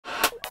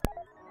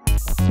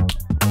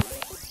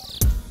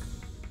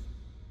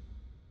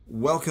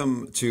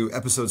Welcome to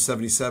episode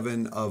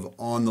 77 of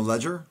On the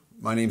Ledger.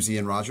 My name's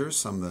Ian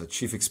Rogers. I'm the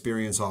Chief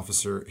Experience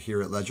Officer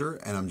here at Ledger,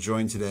 and I'm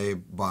joined today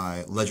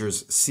by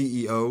Ledger's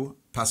CEO,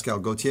 Pascal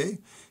Gauthier,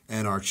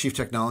 and our Chief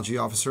Technology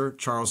Officer,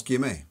 Charles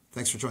Guillemet.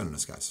 Thanks for joining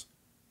us, guys.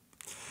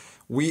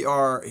 We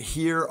are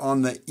here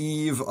on the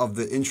eve of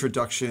the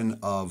introduction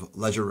of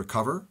Ledger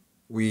Recover.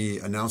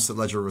 We announced that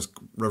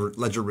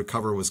Ledger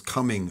Recover was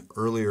coming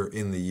earlier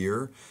in the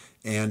year,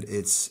 and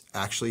it's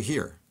actually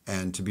here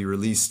and to be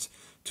released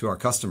to our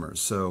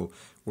customers. So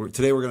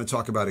today we're going to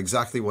talk about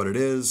exactly what it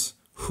is,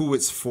 who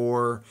it's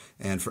for,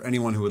 and for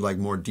anyone who would like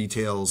more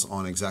details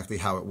on exactly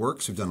how it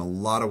works. We've done a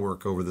lot of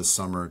work over this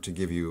summer to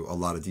give you a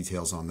lot of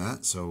details on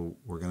that. So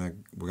we're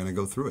gonna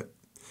go through it.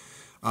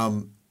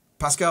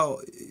 Pascal,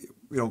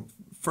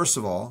 first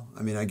of all,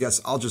 I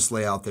guess I'll just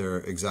lay out there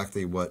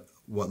exactly what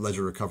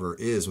Ledger Recover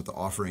is, what the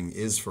offering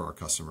is for our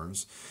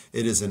customers.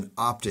 It is an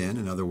opt-in.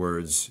 In other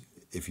words,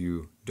 if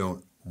you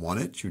don't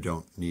want it, you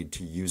don't need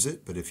to use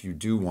it. But if you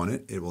do want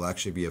it, it will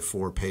actually be a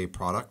for-pay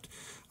product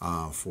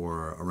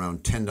for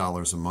around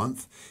 $10 a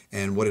month.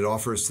 And what it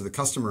offers to the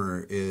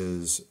customer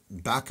is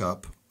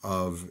backup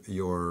of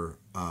your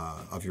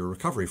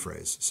recovery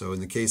phrase. So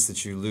in the case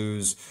that you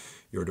lose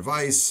your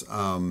device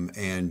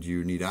and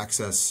you need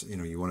access,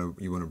 you want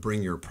to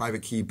bring your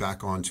private key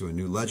back onto a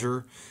new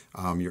ledger,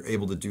 you're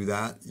able to do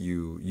that.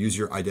 You use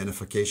your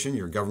identification,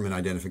 your government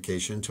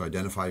identification, to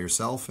identify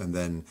yourself, and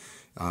then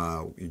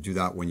you do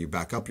that when you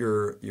back up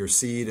your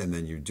seed, and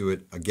then you do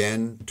it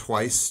again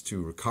twice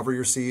to recover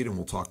your seed, and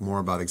we'll talk more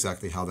about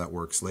exactly how that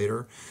works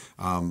later.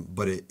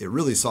 But it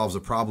really solves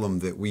a problem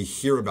that we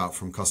hear about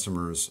from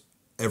customers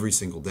every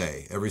single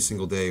day. Every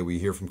single day we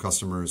hear from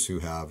customers who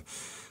have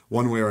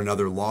one way or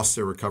another lost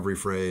their recovery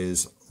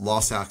phrase,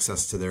 lost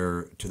access to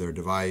their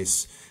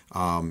device,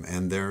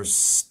 and they're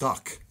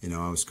stuck.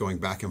 I was going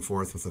back and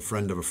forth with a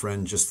friend of a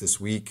friend just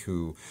this week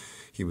who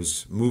he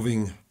was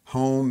moving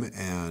home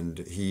and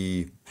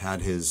he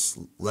had his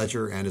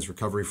ledger and his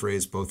recovery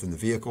phrase both in the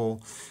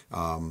vehicle.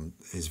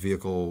 His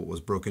vehicle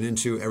was broken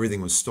into, everything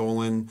was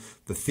stolen.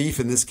 The thief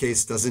in this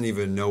case doesn't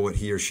even know what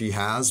he or she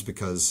has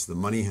because the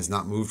money has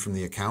not moved from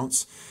the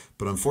accounts.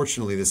 But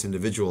unfortunately, this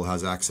individual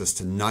has access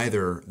to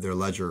neither their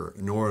ledger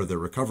nor their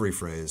recovery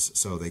phrase,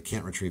 so they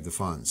can't retrieve the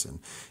funds. And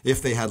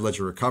if they had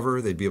Ledger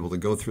Recover, they'd be able to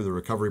go through the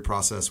recovery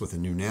process with a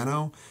new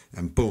nano,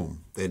 and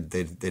boom,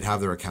 they'd have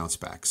their accounts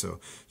back.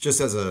 So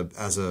just as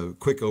a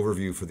quick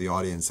overview for the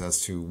audience as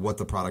to what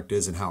the product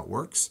is and how it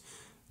works,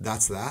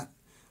 that's that.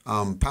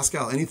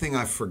 Pascal, anything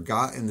I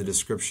forgot in the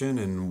description,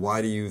 and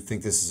why do you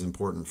think this is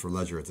important for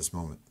Ledger at this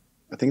moment?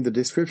 I think the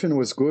description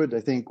was good.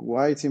 I think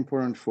why it's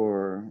important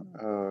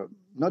for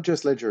not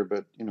just Ledger,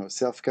 but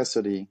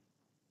self-custody,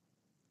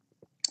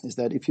 is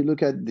that if you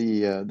look at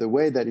the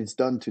way that it's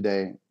done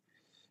today,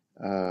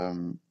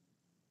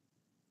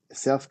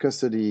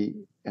 self-custody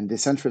and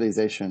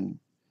decentralization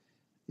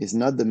is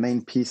not the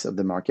main piece of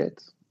the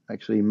market.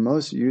 Actually,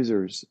 most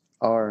users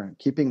are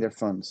keeping their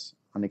funds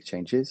on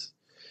exchanges,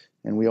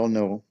 and we all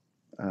know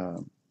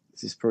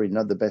this is probably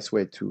not the best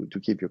way to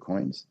keep your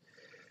coins.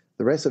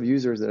 The rest of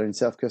users that are in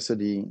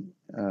self-custody,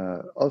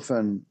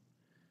 often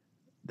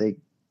they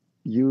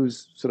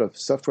use sort of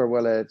software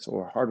wallets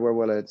or hardware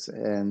wallets,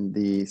 and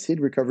the seed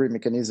recovery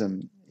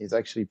mechanism is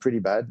actually pretty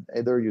bad.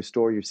 Either you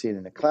store your seed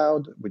in the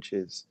cloud, which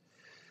is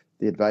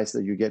the advice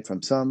that you get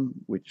from some,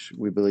 which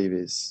we believe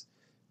is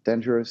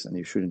dangerous and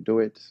you shouldn't do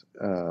it.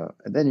 And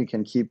then you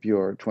can keep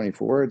your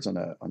 24 words on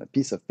a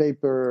piece of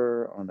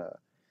paper, on a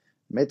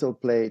metal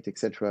plate,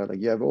 etc. Like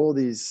you have all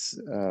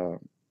these.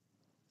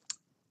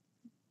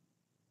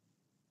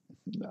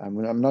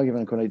 I'm not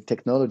even calling it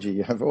technology.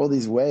 You have all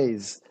these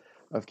ways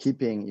of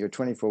keeping your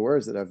 24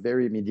 words that are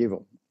very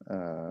medieval.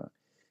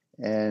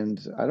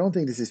 And I don't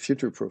think this is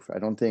future-proof. I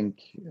don't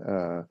think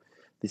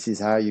this is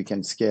how you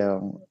can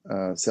scale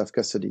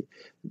self-custody.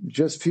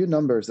 Just few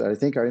numbers that I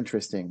think are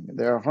interesting.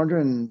 There are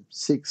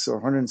 106 or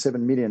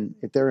 107 million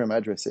Ethereum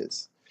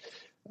addresses.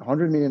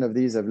 100 million of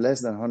these have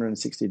less than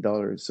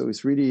 $160. So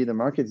it's really, the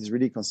market is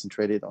really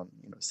concentrated on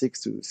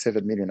 6 to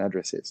 7 million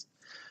addresses.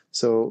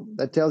 So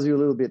that tells you a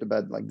little bit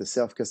about like the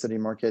self-custody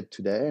market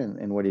today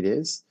and what it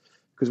is,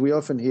 because we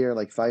often hear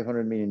like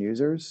 500 million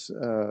users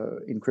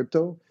in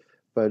crypto,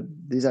 but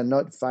these are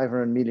not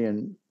 500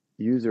 million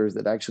users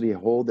that actually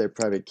hold their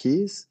private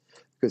keys,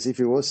 because if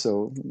it was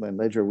so, then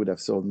Ledger would have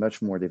sold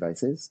much more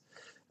devices.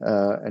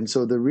 And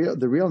so the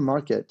real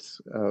market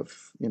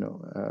of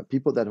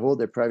people that hold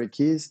their private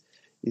keys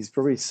is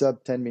probably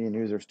sub 10 million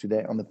users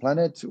today on the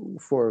planet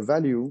for a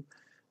value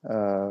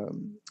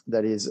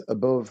that is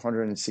above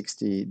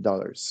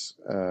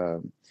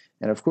 $160.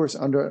 And of course,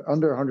 under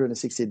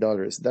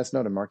 $160, that's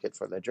not a market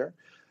for Ledger.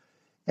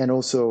 And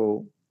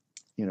also,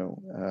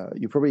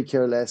 you probably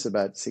care less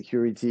about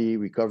security,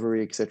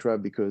 recovery, etc.,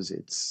 because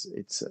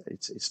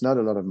it's not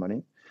a lot of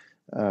money.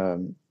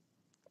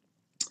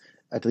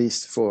 at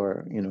least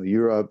for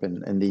Europe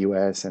and the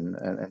US and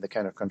the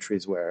kind of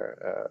countries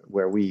where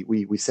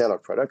we sell our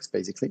products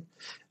basically.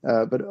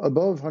 But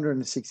above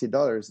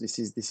 $160,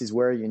 this is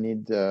where you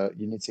need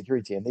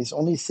security, and there's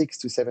only 6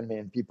 to 7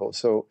 million people.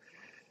 So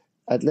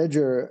at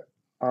Ledger,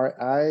 our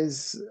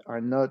eyes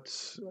are not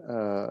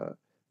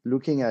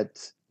looking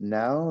at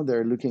now;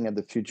 they're looking at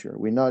the future.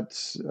 We're not.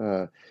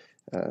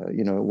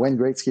 When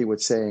Gretzky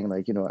was saying,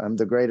 like, I'm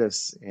the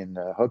greatest in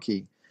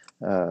hockey,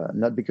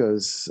 not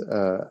because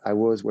I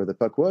was where the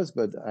puck was,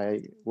 but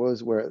I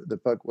was where the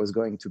puck was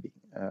going to be.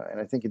 And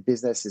I think in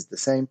business is the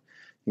same.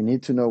 You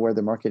need to know where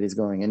the market is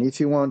going. And if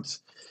you want,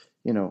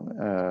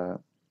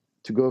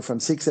 to go from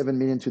 6, 7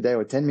 million today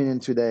or 10 million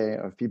today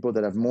of people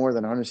that have more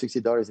than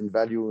 $160 in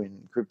value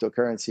in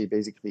cryptocurrency,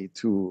 basically,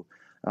 to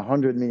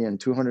 100 million,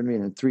 200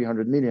 million,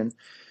 300 million,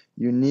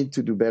 you need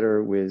to do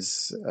better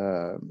with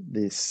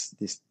this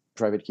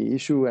private key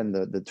issue and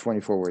the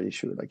 24-word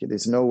issue. Like,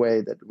 there's no way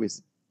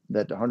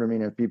that 100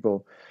 million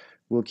people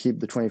will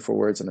keep the 24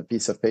 words on a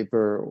piece of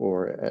paper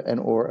or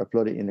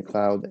upload it in the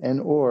cloud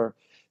or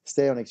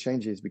stay on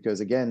exchanges,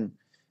 because again,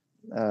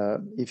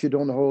 if you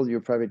don't hold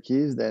your private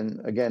keys, then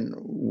again,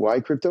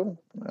 why crypto?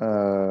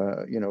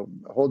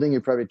 Holding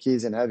your private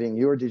keys and having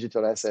your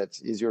digital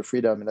assets is your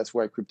freedom, and that's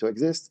why crypto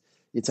exists.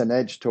 It's an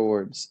edge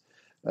towards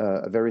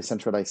a very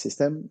centralized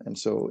system. And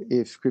so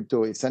if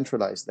crypto is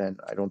centralized, then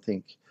I don't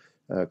think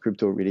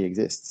crypto really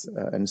exists.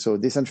 And so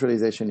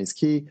decentralization is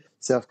key,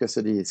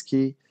 self-custody is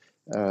key,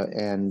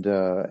 and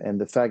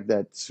the fact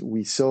that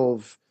we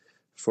solve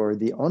for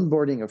the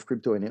onboarding of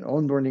crypto and an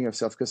onboarding of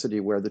self-custody,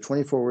 where the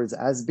 24 words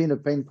has been a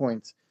pain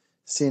point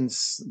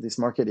since this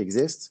market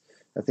exists,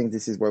 I think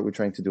this is what we're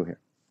trying to do here.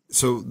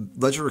 So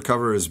Ledger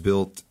Recover is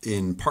built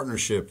in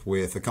partnership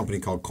with a company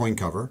called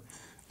Coincover,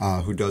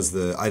 who does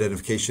the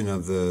identification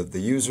of the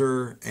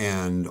user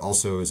and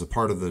also is a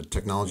part of the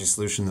technology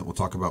solution that we'll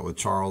talk about with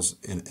Charles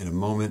in a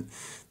moment.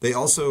 They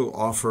also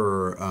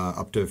offer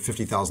up to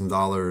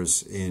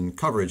 $50,000 in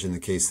coverage in the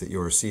case that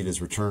your seed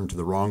is returned to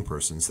the wrong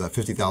person. So that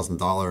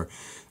 $50,000,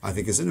 I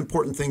think, is an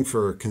important thing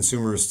for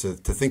consumers to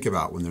think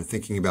about when they're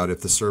thinking about if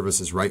the service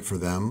is right for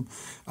them.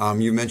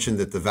 You mentioned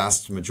that the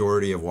vast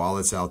majority of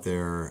wallets out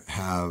there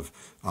have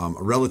a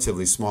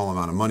relatively small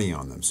amount of money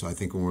on them. So I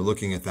think when we're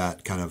looking at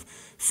that kind of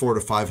 400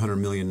 to 500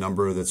 million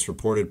number that's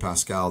reported,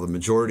 Pascal, the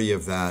majority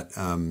of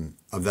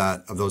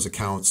those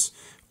accounts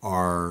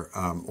are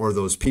or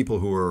those people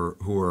who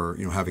are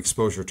have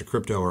exposure to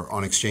crypto are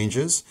on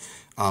exchanges,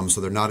 so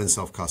they're not in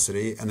self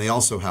custody, and they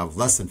also have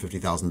less than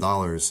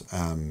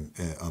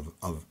 $50,000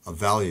 of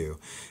value.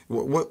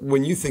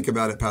 When you think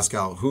about it,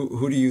 Pascal,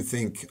 who do you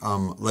think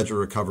Ledger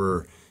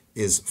Recover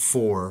is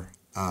for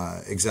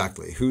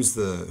exactly? Who's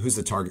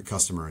the target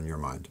customer in your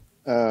mind?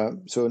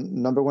 So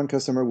number one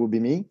customer will be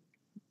me.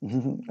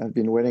 I've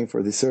been waiting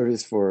for this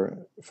service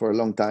for a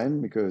long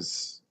time,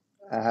 because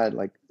I had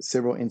like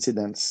several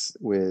incidents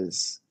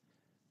with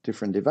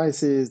different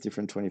devices,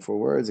 different 24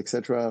 words,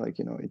 etc. Like,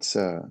 it's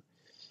I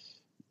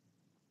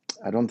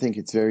don't think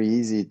it's very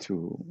easy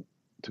to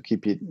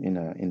keep it in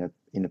a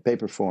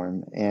paper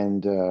form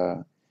and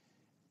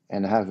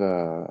have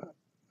a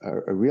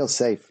real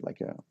safe, like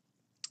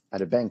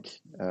at a bank,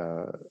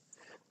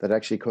 that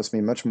actually cost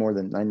me much more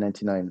than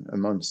 $9.99 a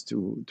month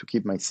to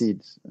keep my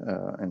seed.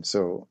 And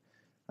so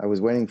I was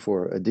waiting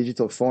for a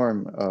digital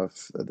form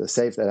of the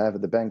safe that I have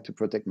at the bank to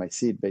protect my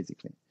seed,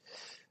 basically.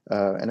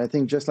 And I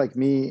think just like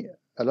me,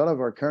 a lot of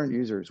our current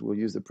users will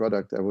use the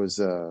product.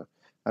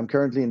 I'm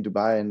currently in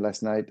Dubai, and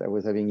last night I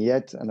was having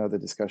yet another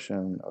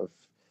discussion of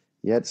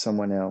yet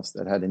someone else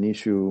that had an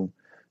issue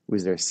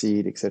with their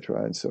seed,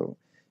 etc. And so,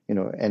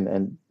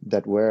 and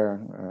that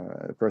were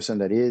a person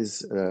that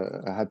is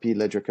a happy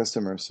Ledger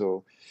customer.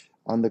 So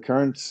on the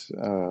current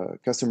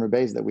customer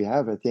base that we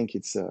have, I think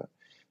it's a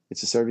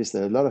service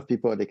that a lot of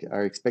people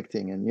are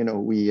expecting. And,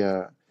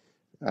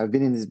 I've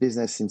been in this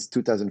business since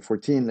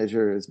 2014.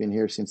 Ledger has been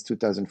here since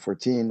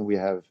 2014. We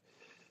have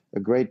a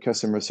great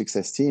customer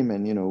success team,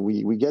 and,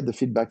 we get the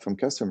feedback from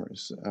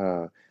customers,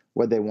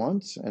 what they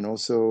want, and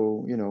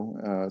also,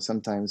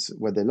 sometimes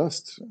what they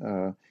lost.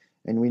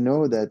 And we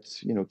know that,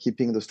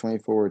 keeping those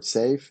 24 words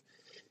safe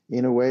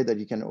in a way that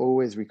you can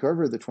always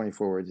recover the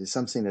 24 words is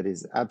something that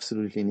is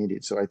absolutely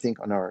needed. So I think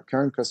on our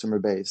current customer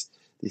base,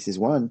 this is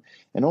one.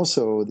 And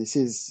also, this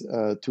is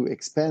to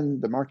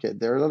expand the market.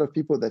 There are a lot of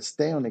people that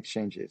stay on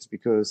exchanges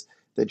because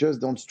they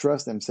just don't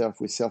trust themselves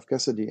with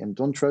self-custody and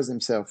don't trust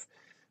themselves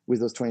with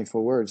those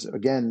 24 words.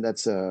 Again,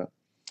 that's a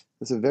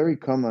very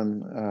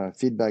common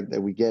feedback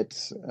that we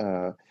get.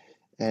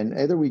 And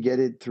either we get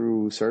it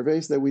through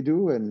surveys that we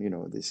do,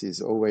 and this is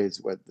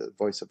always what the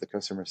voice of the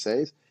customer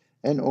says,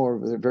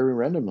 or very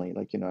randomly.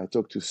 Like, I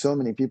talked to so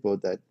many people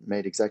that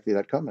made exactly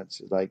that comment.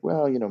 It's like,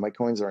 well, my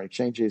coins are on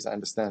exchanges. I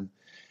understand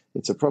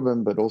it's a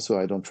problem, but also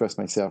I don't trust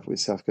myself with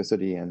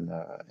self-custody and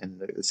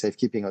the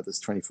safekeeping of this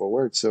 24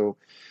 words. So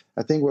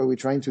I think what we're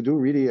trying to do,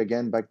 really,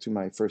 again, back to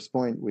my first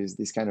point with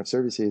these kind of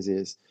services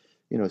is,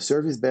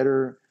 service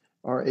better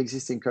our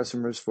existing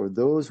customers. For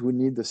those who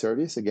need the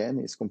service, again,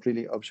 it's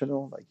completely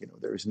optional. Like,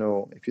 there is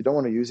no, if you don't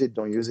want to use it,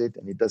 don't use it.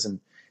 And it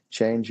doesn't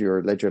change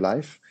your ledger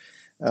life.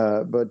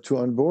 But to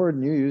onboard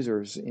new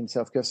users in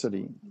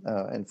self-custody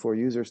and for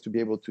users to be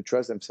able to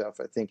trust themselves,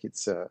 I think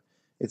it's a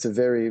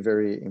very,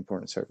 very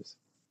important service.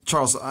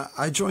 Charles,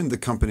 I joined the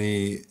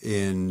company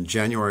in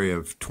January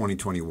of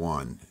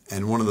 2021,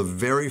 and one of the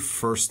very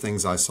first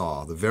things I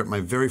saw, my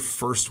very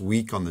first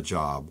week on the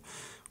job,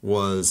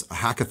 was a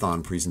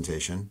hackathon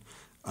presentation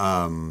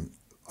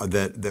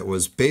that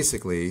was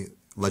basically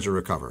Ledger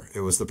Recover. It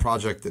was the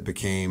project that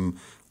became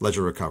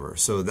Ledger Recover.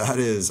 So that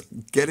is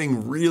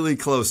getting really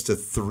close to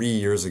 3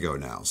 years ago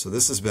now. So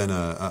this has been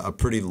a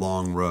pretty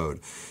long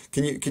road.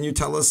 Can you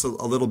tell us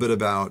a little bit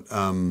about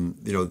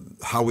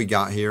how we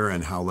got here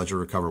and how Ledger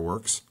Recover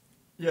works?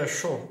 Yeah,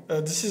 sure.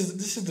 This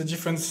is the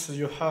difference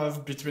you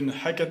have between a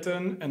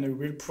hackathon and a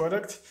real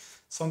product.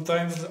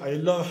 Sometimes I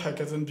love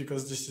hackathon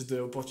because this is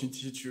the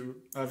opportunity to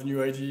have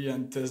new ideas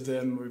and test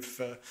them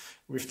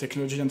with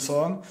technology and so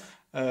on.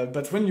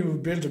 But when you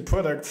build a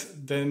product,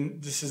 then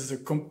this is a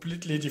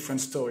completely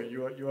different story.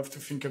 You have to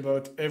think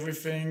about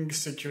everything: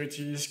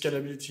 security,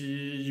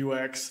 scalability,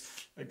 UX.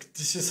 Like,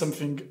 this is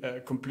something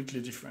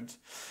completely different.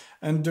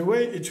 And the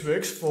way it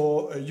works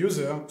for a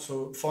user,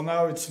 so for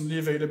now it's only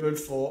available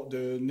for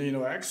the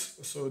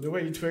NanoX. So the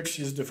way it works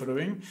is the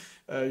following: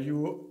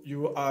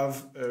 you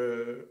have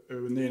a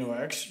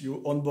NanoX,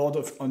 you onboard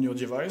on your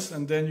device,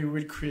 and then you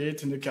will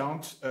create an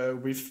account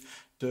with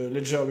the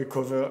Ledger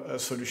Recover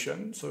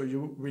solution. So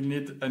you will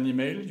need an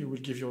email. You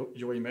will give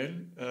your email.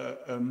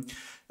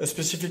 A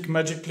specific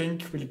magic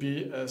link will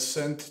be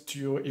sent to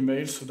your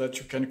email so that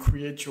you can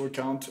create your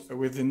account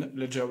within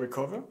Ledger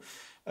Recover.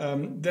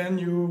 Then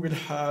you will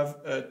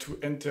have to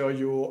enter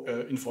your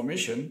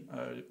information,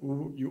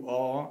 who you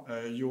are,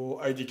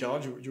 your ID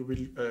card. You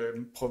will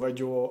provide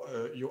your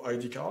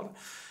ID card.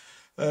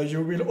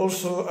 You will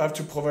also have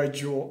to provide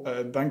your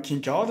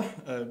banking card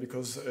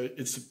because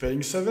it's a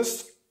paying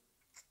service.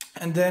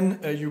 And then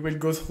you will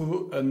go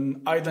through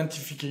an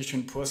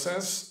identification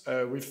process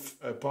with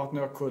a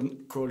partner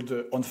called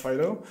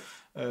OnFido.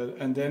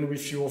 And then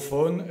with your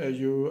phone,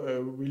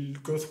 you will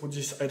go through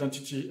this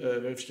identity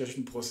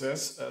verification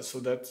process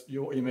so that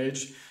your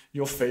image,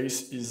 your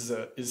face is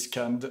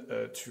scanned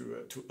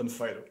to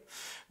OnFido.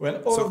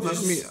 Let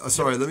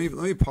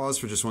me pause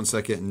for just 1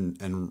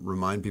 second and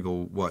remind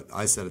people what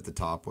I said at the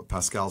top, what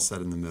Pascal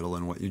said in the middle,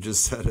 and what you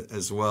just said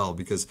as well,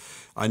 because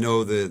I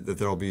know that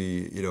there'll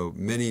be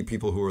many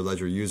people who are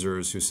Ledger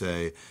users who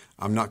say,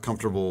 I'm not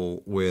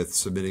comfortable with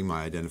submitting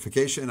my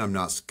identification. I'm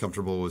not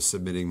comfortable with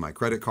submitting my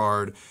credit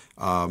card.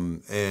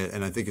 And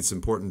I think it's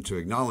important to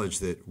acknowledge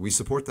that we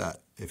support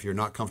that. If you're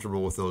not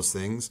comfortable with those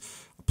things,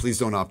 please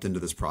don't opt into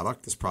this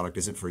product. This product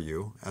isn't for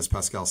you. As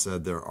Pascal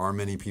said, there are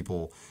many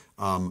people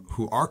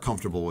who are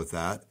comfortable with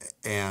that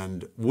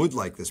and would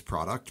like this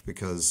product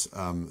because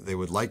they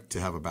would like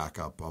to have a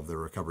backup of their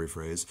recovery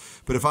phrase.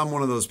 But if I'm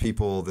one of those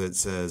people that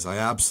says, I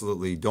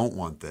absolutely don't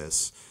want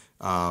this,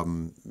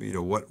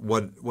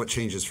 what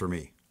changes for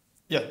me?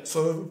 Yeah,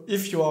 so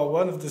if you are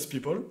one of these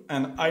people,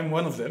 and I'm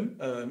one of them,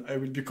 I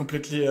will be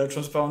completely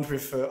transparent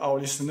with our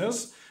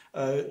listeners.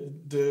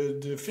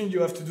 The thing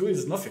you have to do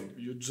is nothing.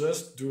 You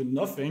just do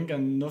nothing,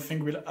 and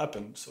nothing will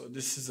happen. So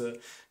this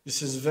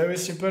is very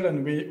simple,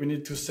 and we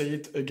need to say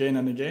it again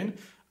and again.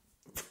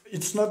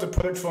 It's not a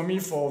product for me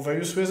for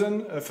various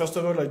reasons. First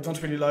of all, I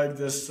don't really like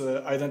this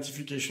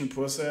identification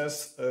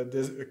process.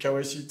 There's a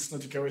KYC. It's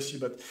not a KYC,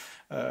 but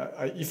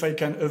if I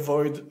can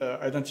avoid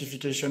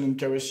identification in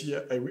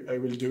KYC, I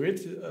will do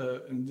it,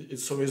 and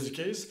it's always the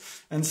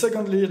case. And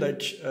secondly,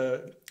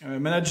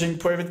 managing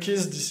private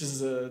keys,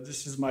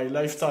 this is my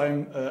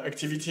lifetime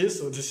activity.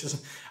 So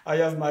I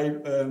have my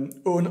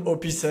own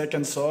OPSEC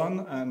and so on,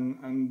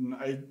 and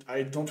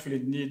I don't really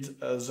need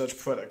such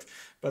product.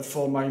 But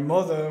for my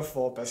mother,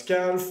 for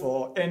Pascal,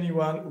 for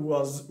anyone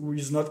who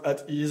is not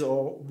at ease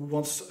or who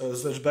wants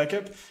such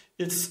backup,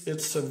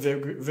 it's a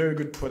very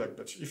good product.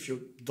 But if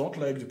you don't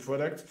like the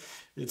product,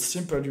 it's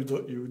simple.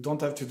 You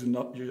don't have to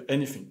do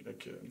anything.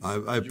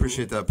 I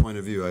appreciate that point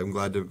of view. I'm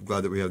glad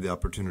that we have the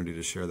opportunity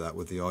to share that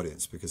with the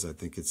audience because I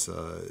think it's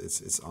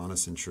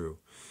honest and true.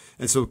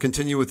 And so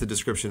continue with the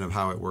description of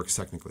how it works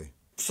technically.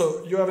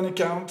 So you have an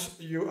account,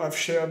 you have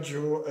shared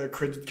your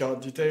credit card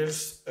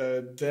details,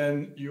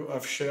 then you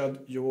have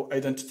shared your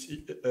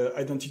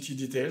identity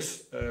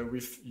details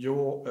with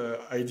your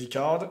ID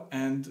card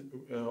and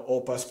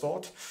or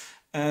passport,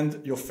 and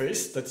your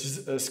face that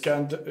is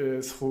scanned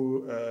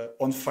through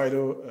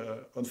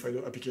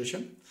OnFido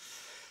application.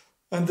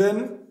 And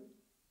then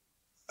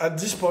at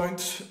this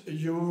point,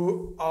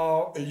 you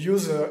are a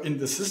user in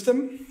the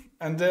system,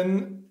 and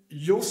then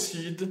your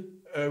seed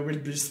will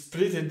be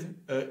split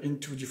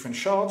into different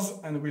shards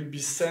and will be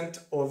sent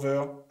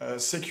over a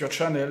secure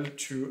channel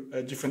to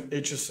a different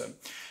HSM.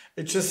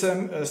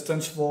 HSM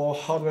stands for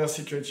Hardware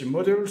Security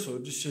Module. So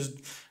this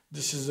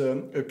is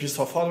a piece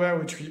of hardware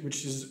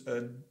which is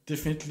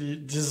definitely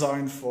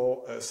designed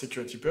for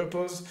security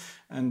purpose,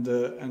 and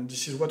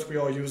this is what we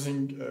are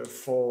using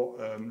for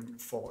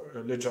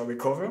Ledger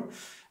Recover.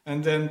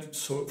 And then,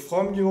 so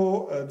from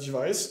your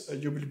device,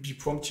 you will be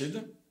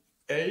prompted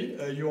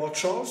hey, you are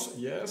Charles?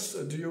 Yes.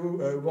 Do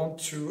you want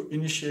to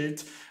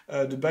initiate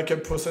the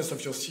backup process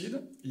of your seed?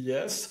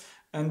 Yes.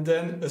 And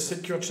then a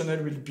secure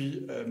channel will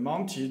be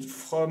mounted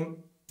from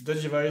the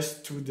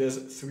device to these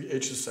 3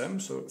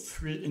 HSM, so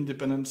 3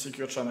 independent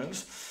secure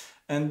channels.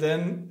 And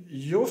then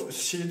your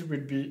seed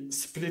will be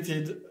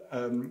splitted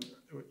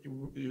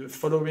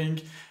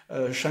following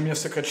Shamir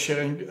secret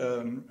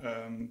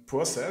sharing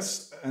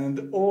process,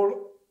 and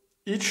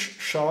each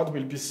shard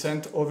will be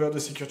sent over the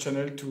secure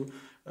channel to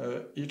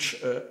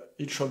each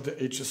of the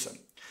HSM.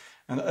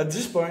 And at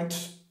this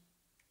point,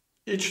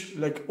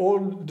 all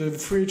the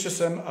 3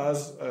 HSM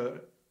has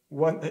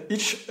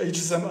each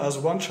HSM has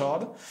 1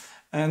 shard,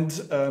 and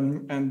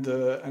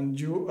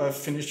you have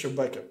finished your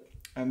backup.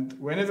 And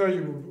whenever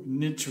you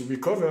need to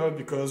recover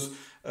because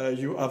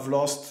you have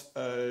lost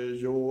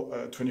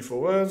your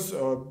 24 words,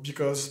 or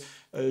because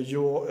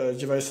your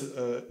device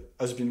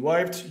has been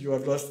wiped, you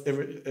have lost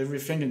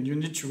everything, and you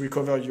need to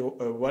recover your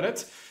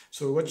wallet.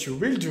 So what you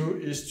will do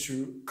is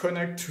to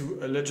connect to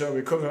a Ledger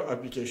Recover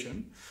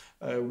application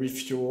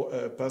with your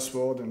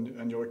password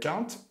and your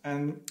account.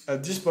 And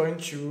at this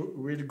point, you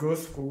will go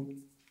through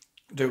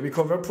the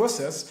recover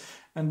process.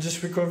 And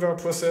this recover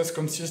process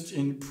consists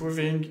in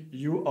proving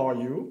you are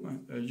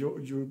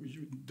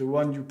the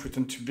one you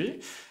pretend to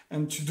be.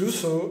 And to do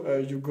so,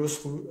 you go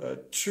through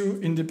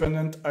 2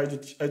 independent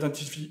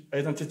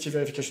identity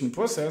verification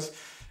process,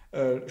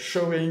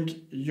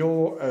 showing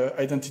your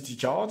identity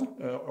card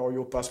or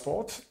your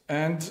passport,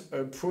 and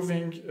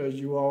proving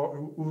you are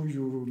who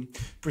you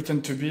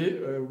pretend to be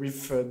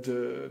with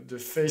the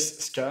face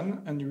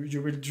scan. And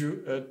you will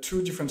do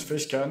 2 different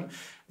face scans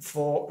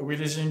for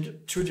releasing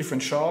 2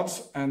 different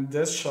shards, and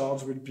these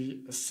shards will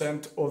be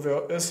sent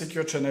over a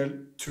secure channel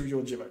to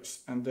your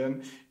device, and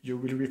then you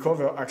will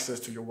recover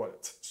access to your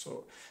wallet.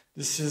 So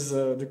this is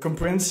the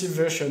comprehensive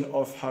version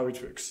of how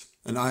it works.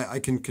 And I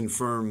can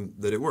confirm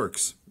that it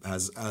works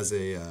as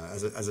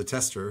a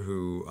tester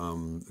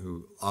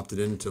who opted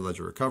into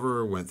Ledger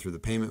Recover, went through the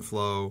payment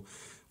flow,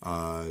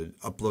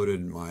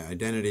 uploaded my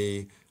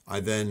identity.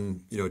 I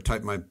then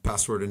typed my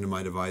password into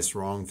my device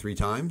wrong 3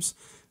 times.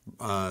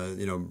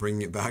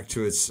 Bringing it back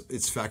to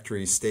its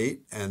factory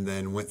state, and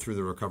then went through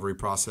the recovery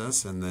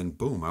process, and then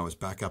boom, I was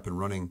back up and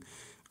running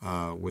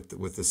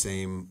with the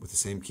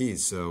same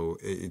keys. So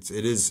it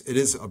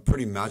is a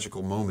pretty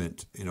magical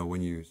moment,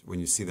 when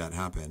you see that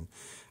happen.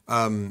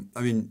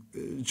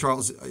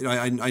 Charles,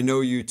 I know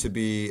you to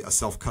be a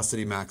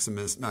self-custody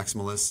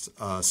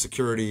maximalist,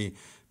 security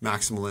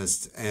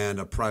maximalist, and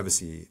a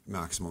privacy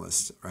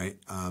maximalist, right?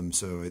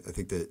 So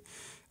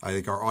I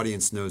think our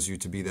audience knows you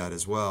to be that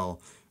as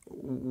well.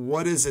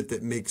 What is it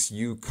that makes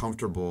you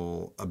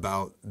comfortable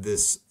about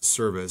this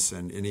service,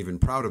 and even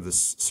proud of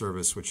this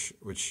service,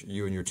 which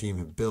you and your team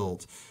have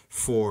built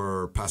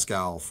for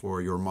Pascal,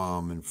 for your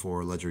mom, and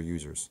for Ledger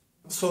users?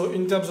 So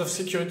in terms of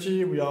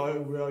security, we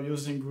are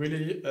using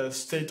really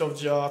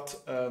state-of-the-art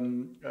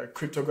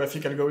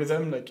cryptographic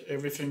algorithm. Like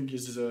everything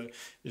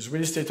is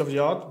really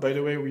state-of-the-art. By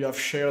the way, we have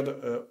shared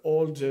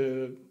all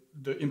the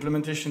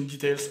implementation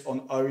details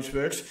on how it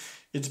works.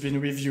 It's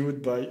been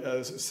reviewed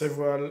by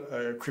several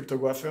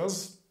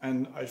cryptographers,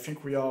 and I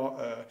think we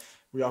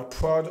are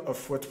proud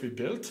of what we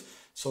built.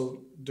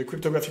 So the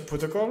cryptographic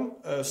protocol.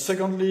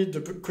 Secondly,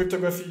 the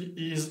cryptography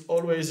is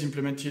always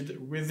implemented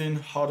within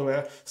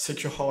hardware,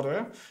 secure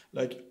hardware,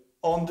 like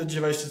on the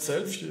device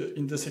itself,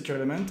 in the secure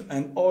element,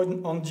 and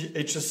on the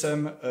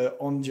HSM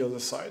on the other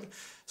side.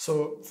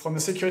 So from a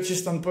security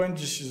standpoint,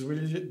 this is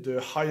really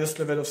the highest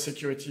level of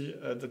security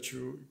that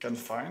you can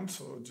find.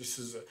 So this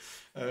is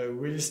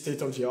really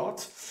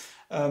state-of-the-art.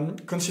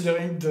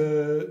 Considering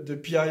the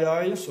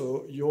PII,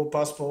 so your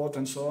passport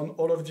and so on,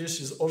 all of this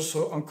is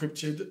also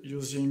encrypted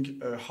using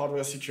a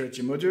hardware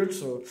security module.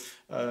 So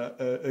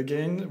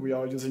again, we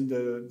are using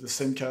the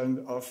same kind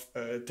of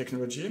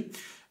technology.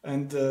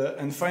 And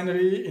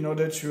finally, in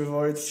order to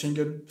avoid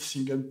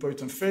single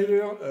point of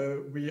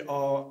failure, we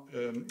are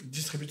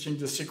distributing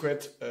the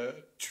secret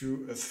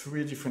to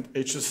 3 different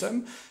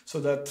HSM, so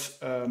that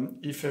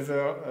if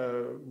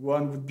ever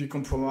one would be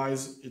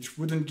compromised, it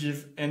wouldn't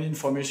give any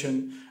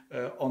information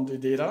on the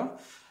data.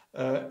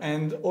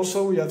 And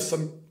also we have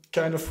some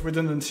kind of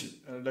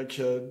redundancy,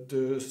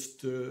 the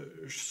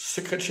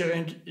secret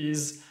sharing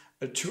is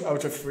 2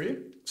 out of 3.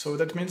 So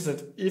that means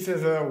that if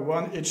ever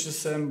one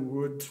HSM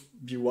would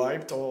be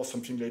wiped or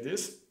something like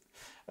this,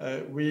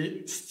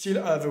 we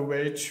still have a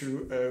way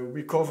to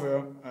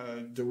recover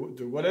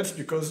the wallets,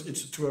 because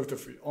it's 2 out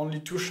of 3. Only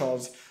 2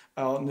 shards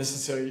are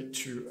necessary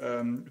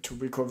to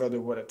recover the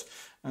wallet.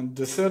 And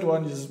the third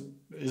one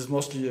is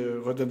mostly a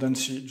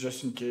redundancy,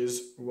 just in case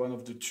one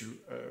of the 2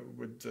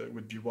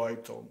 would be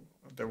wiped, or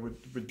there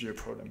would be a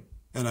problem.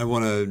 And I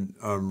want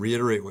to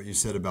reiterate what you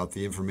said about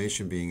the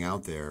information being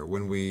out there.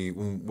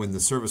 When the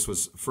service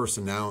was first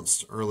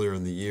announced earlier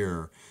in the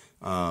year,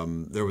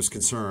 there was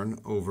concern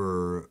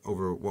over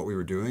what we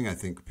were doing. I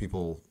think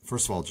people,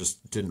 first of all,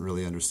 just didn't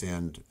really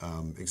understand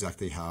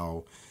exactly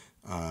how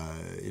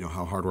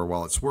hardware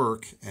wallets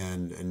work,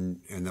 and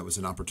that was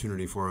an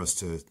opportunity for us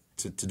to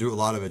to do a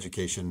lot of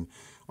education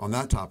on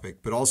that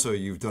topic, but also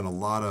you've done a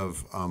lot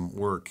of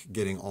work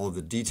getting all of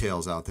the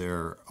details out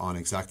there on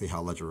exactly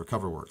how Ledger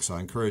Recover works. So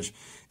I encourage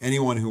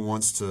anyone who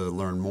wants to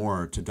learn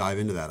more to dive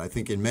into that. I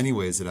think in many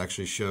ways it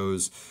actually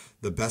shows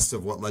the best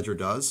of what Ledger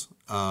does.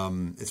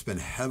 It's been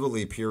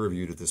heavily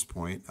peer-reviewed at this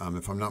point.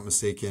 If I'm not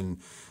mistaken,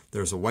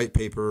 there's a white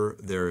paper,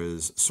 there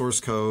is source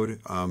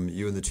code.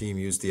 You and the team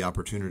used the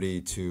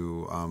opportunity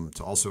to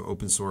also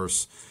open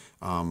source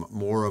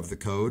more of the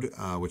code,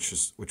 which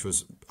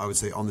was I would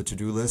say on the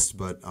to-do list,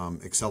 but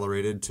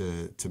accelerated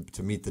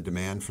to meet the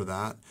demand for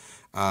that.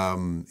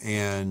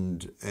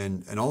 And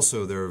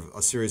also there are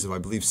a series of, I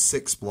believe,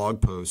 6 blog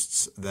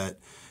posts that,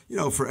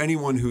 for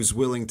anyone who's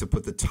willing to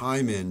put the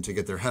time in to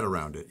get their head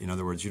around it. In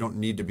other words, you don't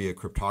need to be a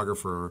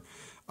cryptographer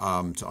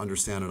to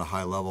understand at a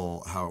high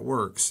level how it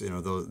works.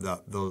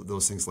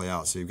 Those things lay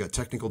out. So you've got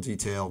technical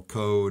detail,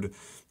 code,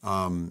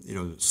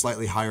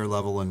 slightly higher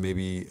level, and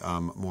maybe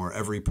more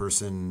every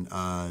person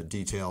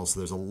detail. So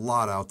there's a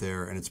lot out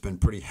there, and it's been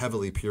pretty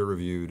heavily peer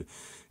reviewed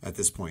at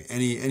this point.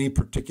 Any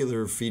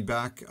particular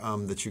feedback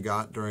that you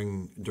got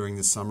during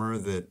this summer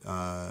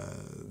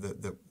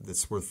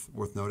that's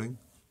worth noting?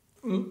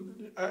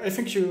 I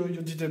think you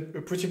did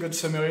a pretty good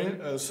summary.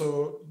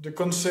 So the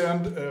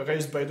concern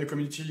raised by the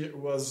community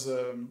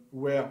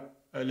were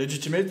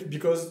legitimate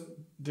because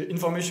the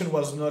information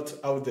was not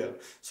out there.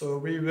 So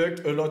we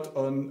worked a lot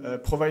on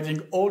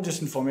providing all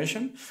this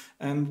information,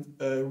 and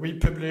we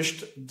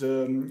published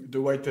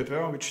the white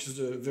paper, which is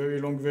a very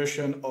long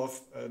version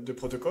of the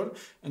protocol.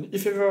 And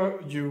if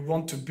ever you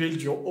want to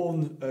build your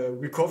own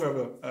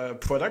Recover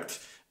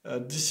product,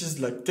 this is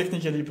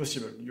technically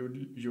possible.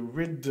 You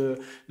read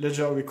the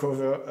Ledger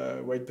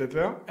Recover white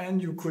paper,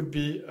 and you could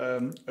be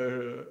a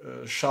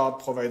shard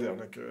provider.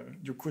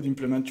 You could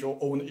implement your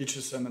own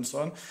HSM and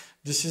so on.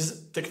 This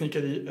is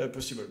technically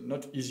possible.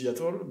 Not easy at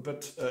all,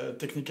 but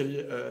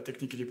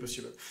technically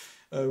possible.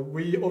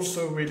 We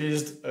also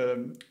released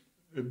a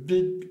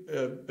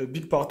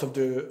big part of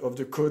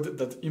the code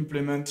that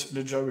implement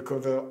Ledger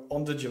Recover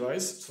on the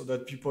device, so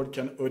that people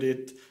can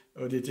audit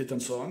it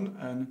and so on.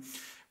 And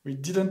we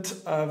didn't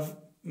have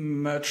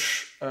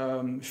much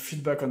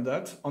feedback on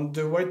that. On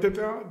the white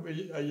paper,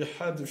 I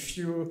had a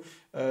few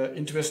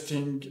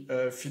interesting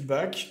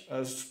feedback.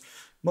 As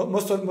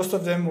most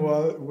of them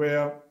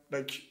were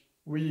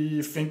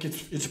we think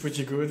it's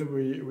pretty good.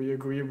 We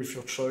agree with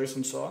your choice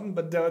and so on.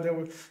 But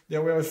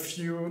there were a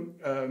few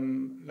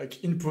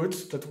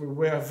inputs that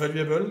were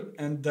valuable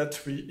and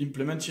that we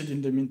implemented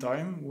in the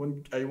meantime.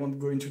 I won't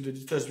go into the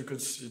details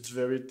because it's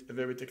very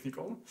very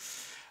technical.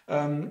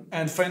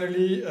 And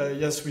finally,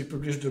 yes, we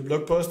published a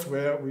blog post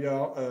where we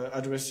are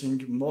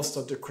addressing most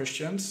of the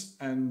questions,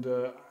 and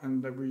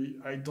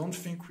I don't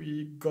think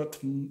we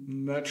got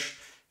much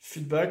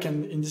feedback.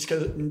 And in this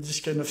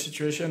kind of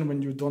situation,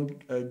 when you don't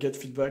get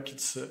feedback,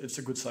 it's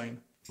a good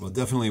sign. Well,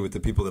 definitely with the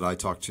people that I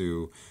talk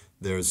to,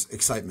 there's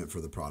excitement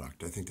for the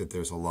product. I think that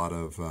there's a lot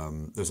of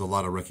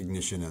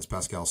recognition, as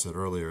Pascal said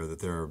earlier, that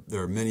there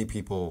are many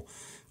people.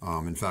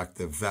 In fact,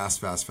 the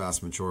vast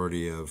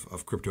majority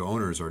of crypto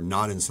owners are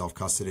not in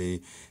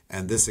self-custody,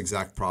 and this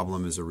exact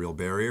problem is a real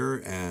barrier.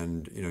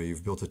 And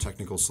you've built a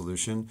technical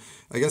solution.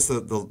 I guess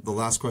the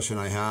last question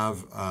I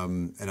have,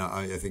 and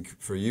I think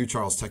for you,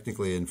 Charles,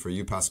 technically, and for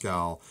you,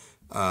 Pascal,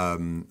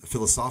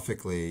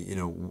 philosophically,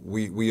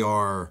 we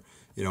are,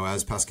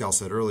 as Pascal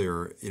said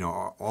earlier,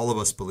 all of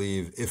us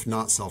believe, if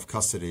not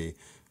self-custody,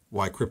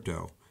 why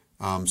crypto?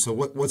 So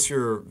what's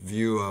your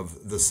view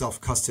of the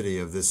self-custody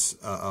of this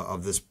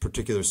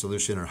particular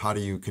solution, or how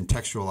do you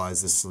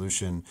contextualize this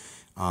solution,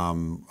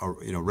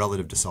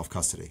 relative to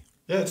self-custody?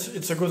 Yeah,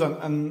 it's a good one,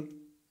 and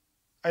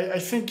I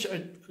think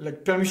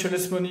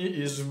permissionless money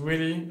is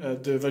really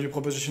the value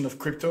proposition of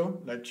crypto,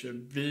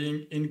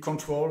 being in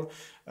control,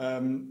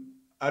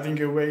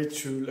 having a way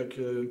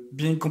to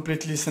being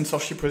completely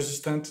censorship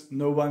resistant.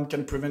 No one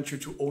can prevent you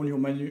to own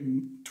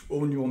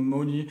your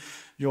money,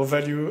 your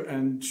value,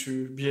 and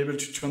to be able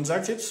to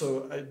transact it.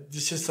 So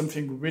this is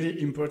something really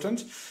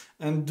important.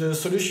 And the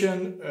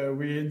solution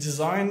we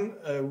designed,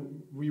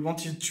 we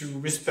wanted to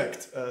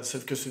respect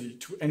self-custody,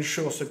 to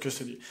ensure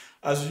self-custody.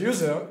 As a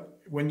user,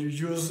 when you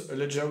use a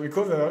Ledger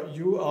Recover,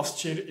 you are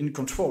still in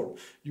control.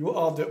 You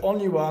are the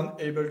only one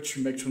able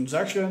to make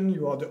transaction.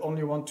 You are the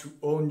only one to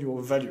own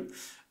your value.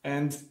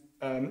 And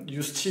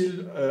you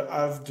still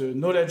have the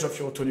knowledge of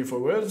your 24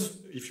 words.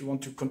 If you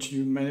want to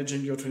continue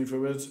managing your 24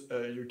 words,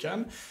 you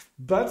can.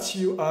 But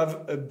you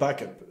have a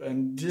backup.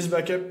 And this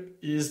backup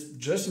is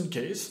just in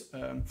case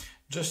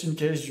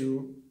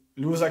you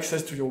lose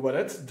access to your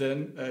wallet,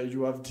 then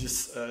you have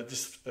this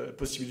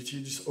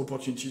possibility, this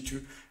opportunity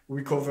to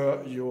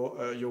recover your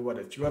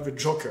wallet. You have a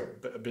joker,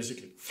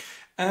 basically.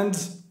 And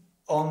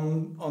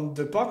on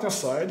the partner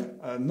side,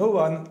 no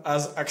one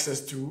has access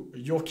to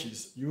your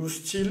keys. You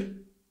still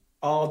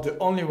are the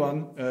only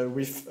one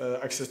with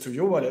access to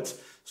your wallet.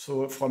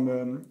 So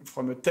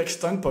from a tech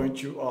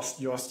standpoint, you are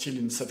still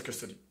in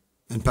self-custody.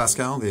 And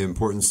Pascal, the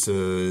importance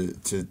to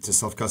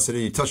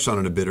self-custody, you touched on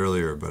it a bit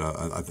earlier, but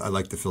I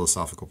like the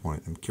philosophical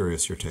point. I'm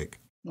curious your take.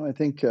 No, I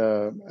think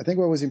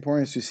what was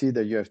important is to see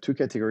that you have two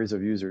categories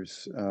of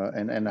users,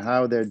 and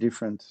how they're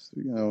different.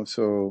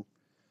 So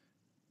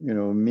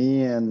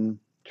me and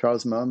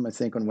Charles' mom, I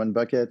think, on one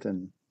bucket,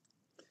 and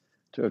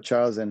to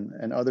Charles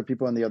and other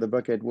people on the other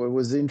bucket. What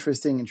was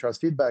interesting in Charles'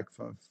 feedback,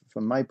 from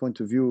my point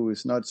of view,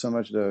 is not so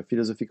much the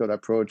philosophical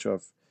approach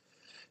of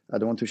I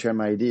don't want to share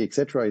my idea,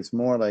 etc. It's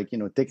more like,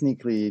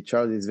 technically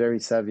Charles is very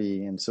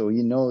savvy, and so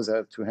he knows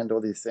how to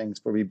handle these things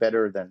probably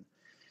better than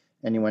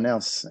anyone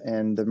else.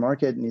 And the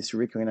market needs to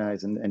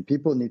recognize, and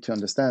people need to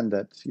understand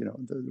that,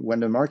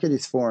 when the market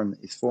is formed,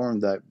 it's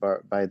formed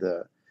by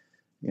the,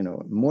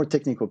 more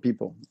technical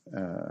people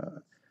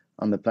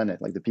on the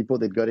planet, like the people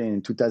that got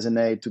in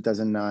 2008,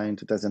 2009,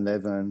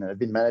 2011, and have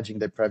been managing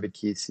their private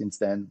keys since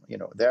then.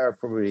 They are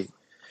probably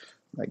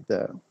like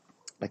the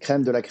la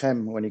crème de la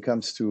crème when it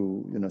comes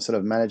to, sort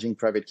of managing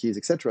private keys,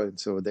 etc. And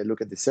so they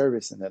look at the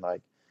service and they're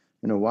like,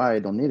 why I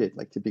don't need it?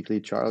 Like typically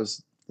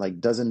Charles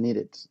doesn't need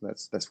it.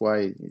 That's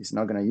why he's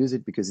not going to use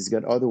it, because he's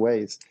got other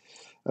ways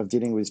of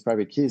dealing with his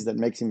private keys that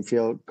makes him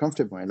feel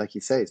comfortable. And like he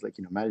says,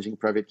 managing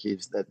private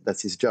keys,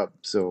 that's his job.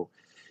 So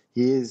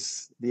he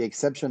is the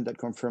exception that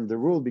confirmed the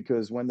rule,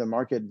 because when the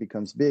market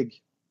becomes big,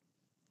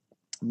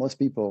 most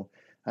people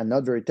are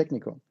not very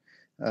technical.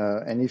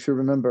 And if you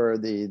remember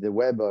the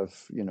web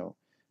of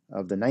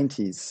the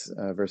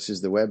 90s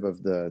versus the web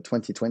of the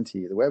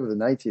 2020, the web of the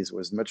 90s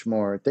was much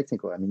more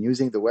technical. I mean,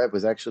 using the web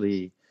was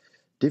actually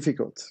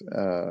difficult.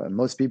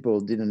 Most people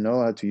didn't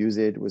know how to use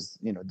it. It was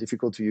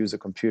difficult to use a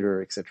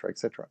computer, et cetera, et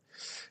cetera.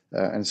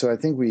 And so I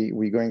think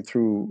we're going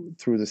through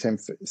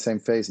the same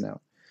phase now.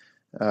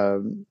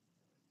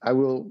 I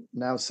will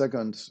now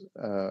second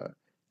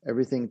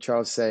everything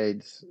Charles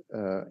said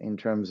in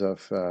terms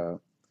of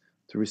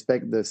to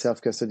respect the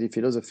self-custody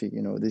philosophy.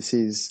 This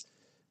is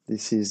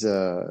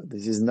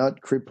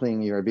not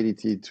crippling your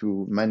ability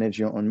to manage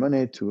your own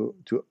money, to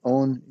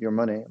own your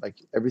money. Like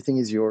everything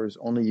is yours,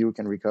 only you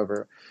can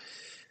recover.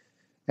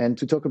 And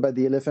to talk about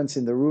the elephants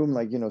in the room,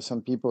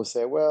 some people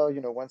say, well,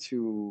 once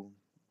you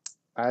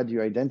add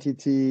your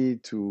identity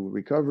to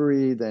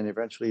recovery, then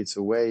eventually it's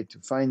a way to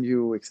find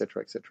you, et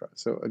cetera, et cetera.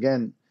 So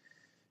again,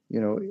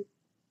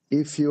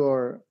 if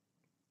you're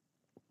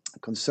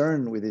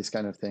concerned with these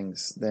kind of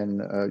things,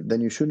 then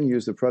you shouldn't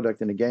use the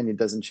product. And again, it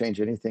doesn't change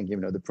anything.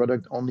 The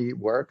product only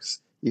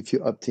works if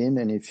you opt in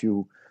and if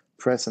you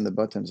press on the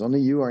buttons. Only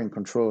you are in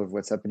control of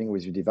what's happening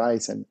with your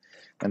device and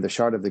the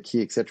shard of the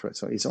key, etc.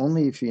 So it's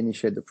only if you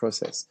initiate the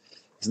process.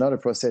 It's not a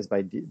process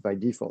by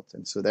default.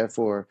 And so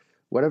therefore,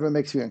 whatever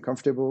makes you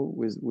uncomfortable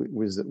with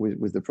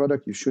the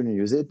product, you shouldn't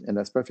use it, and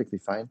that's perfectly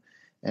fine.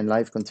 And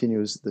life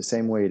continues the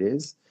same way it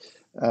is.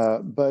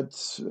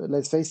 But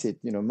let's face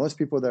it, most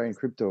people that are in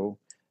crypto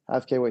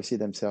have KYC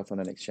themselves on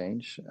an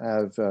exchange,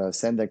 have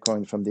sent their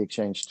coin from the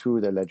exchange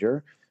to the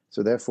ledger.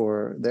 So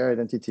therefore, their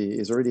identity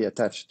is already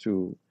attached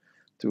to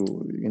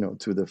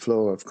the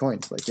flow of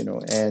coins,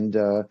 and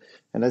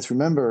let's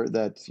remember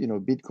that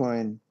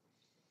Bitcoin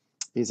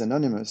is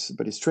anonymous,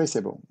 but it's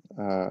traceable,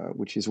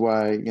 which is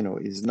why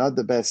is not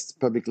the best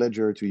public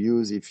ledger to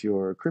use if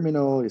you're a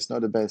criminal. It's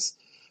not the best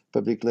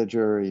public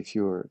ledger if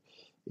you're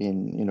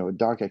in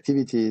dark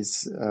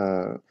activities,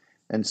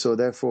 and so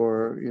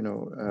therefore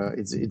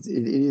it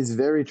is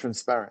very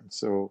transparent.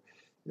 So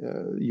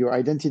your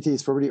identity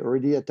is probably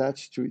already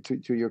attached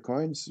to your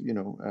coins,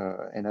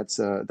 and that's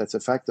a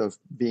fact of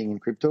being in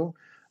crypto,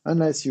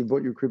 unless you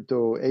bought your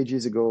crypto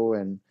ages ago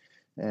and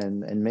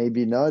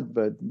maybe not,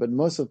 but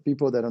most of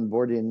people that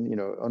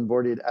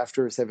onboarded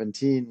after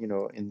 17,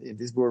 in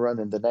this bull run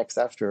and the next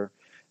after,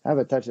 have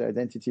attached their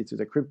identity to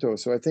the crypto.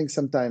 So I think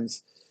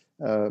sometimes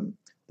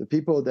the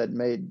people that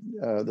made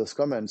those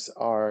comments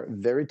are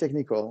very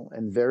technical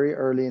and very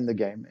early in the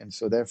game, and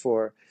so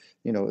therefore,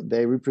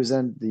 they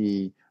represent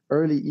the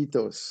early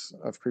ethos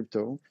of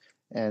crypto,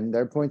 and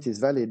their point is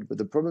valid. But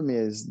the problem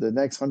is the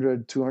next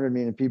 100, 200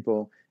 million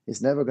people is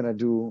never going to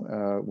do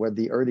what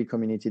the early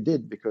community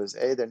did, because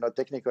A, they're not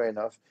technical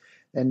enough,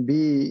 and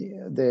B,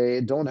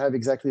 they don't have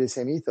exactly the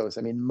same ethos.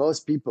 I mean,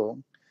 most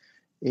people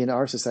in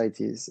our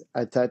societies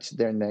attach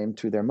their name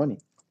to their money.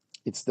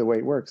 It's the way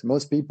it works.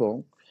 Most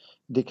people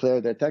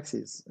declare their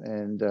taxes,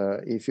 and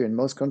if you're in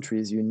most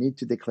countries, you need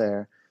to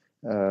declare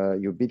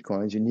your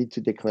bitcoins, you need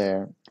to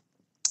declare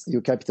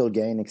your capital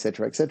gain, et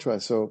cetera, et cetera.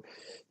 So,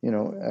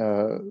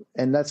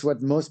 and that's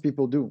what most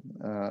people do.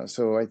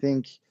 So I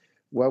think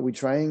what we're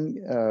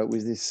trying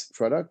with this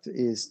product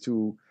is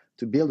to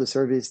build a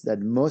service that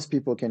most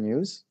people can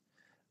use,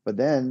 but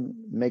then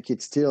make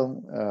it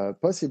still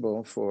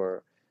possible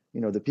for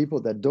the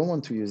people that don't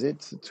want to use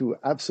it to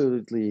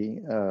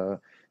absolutely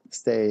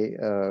stay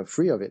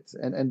free of it.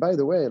 And by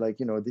the way,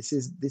 this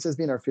has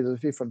been our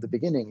philosophy from the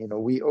beginning.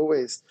 We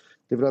always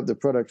develop the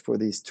product for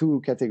these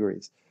two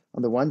categories.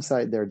 On the one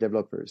side, there are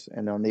developers,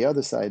 and on the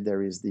other side,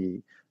 there is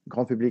the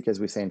grand public, as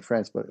we say in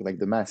France, but like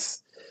the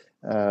mass.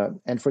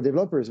 And for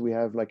developers, we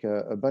have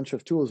a bunch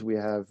of tools. We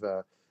have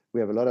a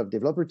lot of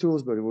developer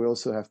tools, but we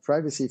also have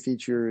privacy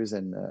features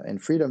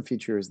and freedom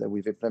features that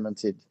we've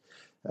implemented,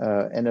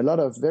 and a lot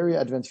of very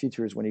advanced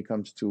features when it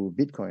comes to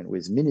Bitcoin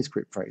with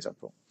Miniscript, for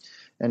example.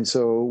 And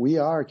so we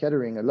are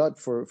catering a lot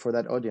for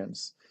that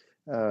audience.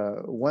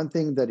 One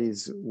thing that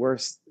is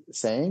worth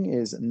saying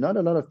is not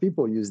a lot of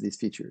people use these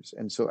features.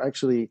 And so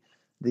actually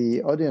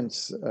the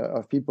audience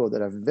of people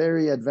that are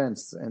very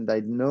advanced and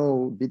they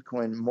know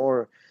Bitcoin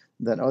more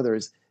than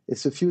others,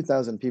 it's a few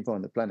thousand people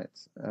on the planet.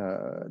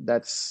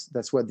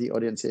 That's what the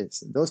audience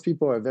is. Those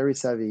people are very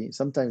savvy,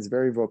 sometimes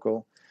very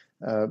vocal,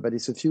 but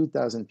it's a few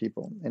thousand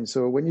people. And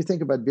so when you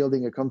think about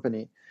building a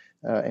company,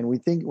 and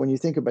when you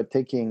think about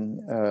taking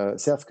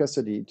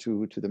self-custody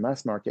to the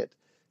mass market,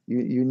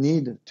 you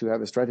need to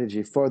have a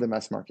strategy for the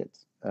mass market.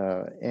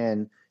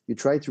 And you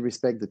try to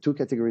respect the two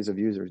categories of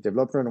users,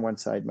 developer on one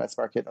side, mass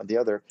market on the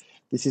other.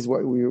 This is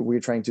what we're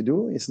trying to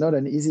do. It's not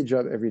an easy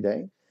job every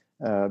day,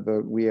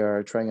 but we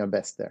are trying our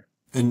best there.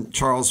 And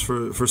Charles,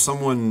 for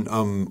someone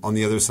on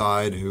the other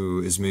side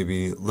who is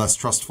maybe less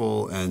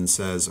trustful and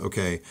says,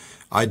 okay,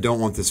 I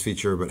don't want this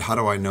feature, but how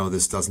do I know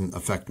this doesn't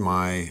affect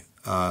my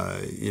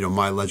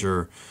my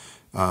ledger,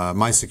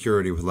 my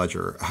security with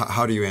Ledger?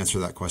 How do you answer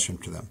that question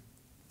to them?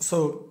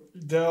 So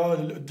there are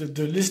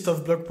the list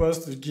of blog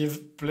posts that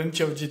give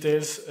plenty of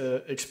details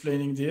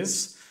explaining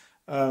this.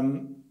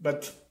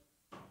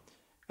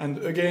 And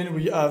again,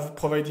 we have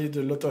provided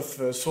a lot of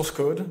source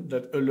code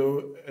that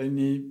allow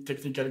any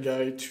technical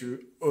guy to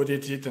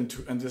audit it and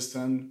to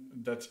understand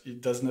that it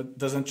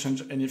doesn't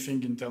change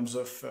anything in terms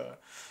of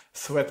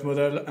threat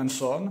model and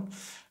so on.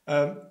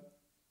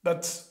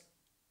 But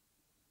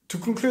to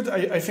conclude,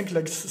 I think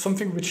like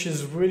something which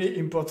is really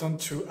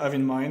important to have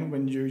in mind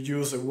when you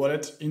use a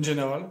wallet in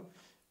general,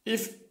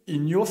 if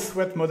in your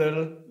threat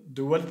model,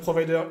 the wallet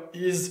provider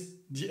is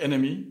the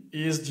enemy,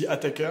 is the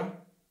attacker,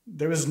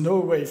 there is no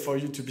way for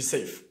you to be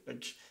safe.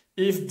 Like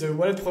if the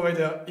wallet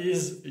provider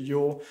is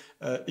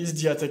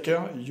the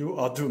attacker, you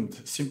are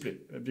doomed simply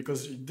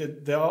because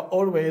there are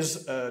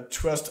always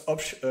trust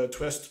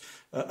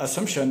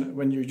assumption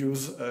when you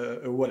use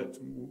a wallet,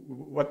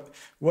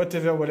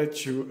 whatever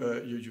wallet you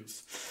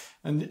use.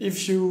 And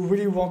if you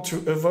really want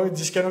to avoid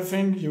this kind of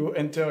thing, you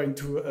enter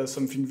into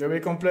something very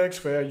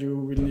complex where you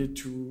will need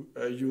to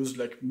use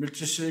like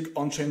multisig,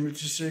 on-chain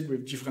multisig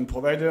with different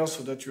providers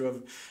so that you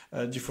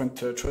have different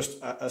trust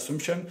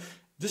assumption.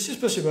 This is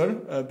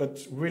possible, but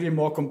really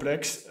more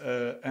complex.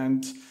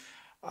 And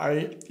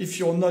if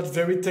you're not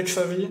very tech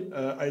savvy,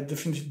 I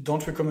definitely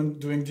don't recommend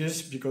doing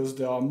this because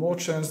there are more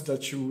chances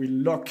that you will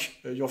lock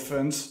your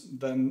funds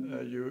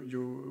than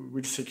you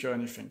will secure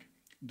anything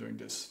doing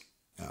this.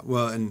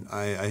 Well, and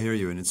I hear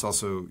you, and it's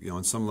also,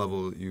 on some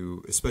level,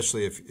 you,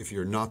 especially if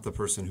you're not the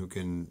person who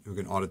can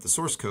audit the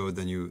source code,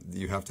 then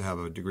you have to have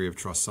a degree of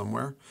trust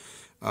somewhere.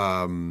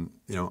 I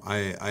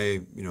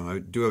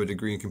do have a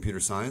degree in computer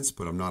science,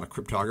 but I'm not a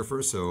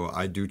cryptographer, so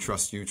I do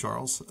trust you,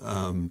 Charles.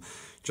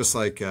 Just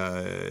like,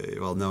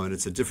 and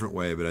it's a different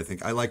way, but I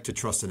think I like to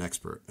trust an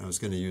expert. I was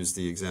going to use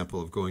the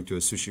example of going to a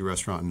sushi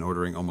restaurant and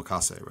ordering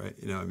omakase, right?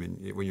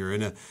 When you're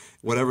in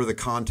whatever the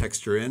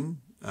context you're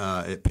in,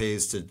 it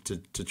pays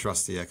to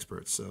trust the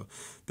experts. So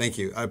thank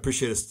you. I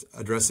appreciate us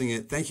addressing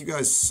it. Thank you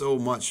guys so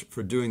much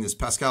for doing this.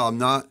 Pascal, I'm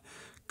not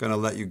going to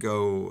let you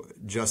go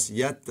just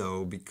yet,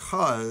 though,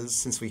 because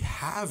since we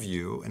have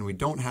you and we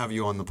don't have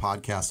you on the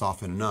podcast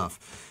often enough,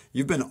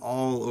 you've been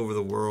all over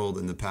the world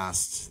in the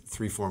past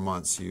 3-4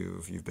 months.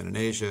 You've been in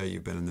Asia,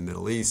 you've been in the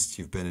Middle East,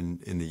 you've been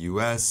in the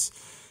US.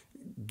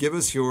 Give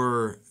us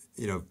your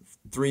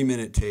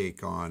 3-minute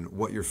take on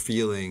what you're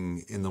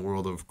feeling in the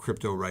world of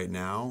crypto right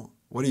now.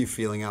 What are you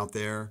feeling out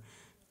there?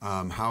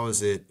 How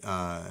is it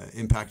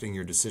impacting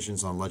your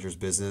decisions on Ledger's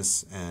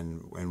business,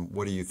 and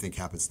what do you think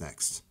happens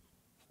next?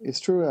 It's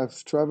true.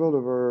 I've traveled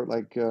over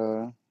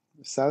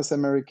South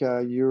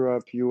America,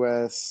 Europe,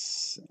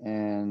 US,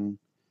 and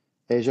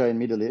Asia and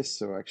Middle East.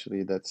 So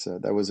actually,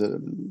 that was a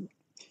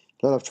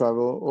lot of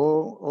travel,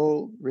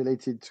 all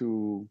related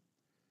to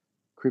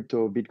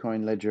crypto,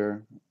 Bitcoin,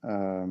 Ledger,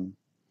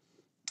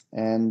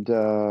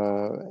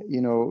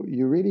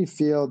 you really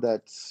feel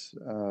that.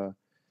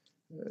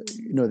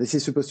 This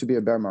is supposed to be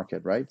a bear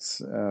market, right?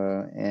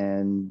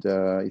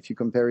 If you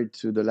compare it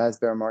to the last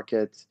bear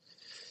market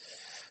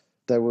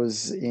that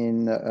was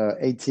in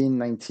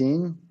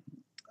 18-19,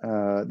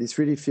 this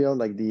really feels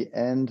like the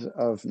end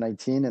of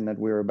 19 and that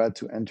we're about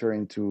to enter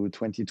into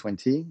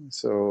 2020.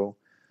 So,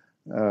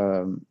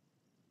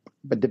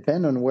 but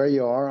depend on where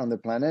you are on the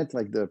planet,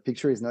 like the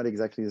picture is not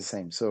exactly the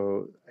same.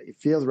 So it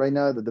feels right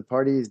now that the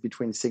party is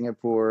between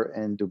Singapore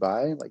and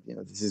Dubai.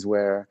 This is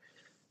where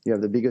you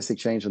have the biggest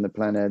exchange on the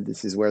planet.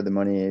 This is where the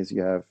money is.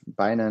 You have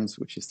Binance,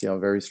 which is still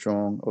very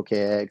strong,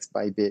 OKX,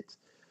 Bybit.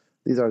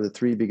 These are the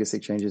 3 biggest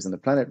exchanges on the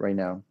planet right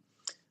now.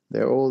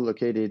 They're all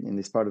located in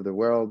this part of the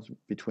world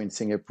between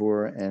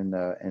Singapore and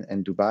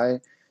Dubai.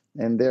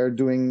 And they're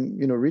doing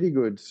really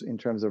good in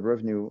terms of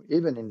revenue,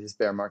 even in this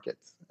bear market.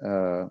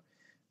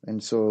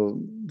 And so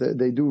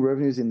they do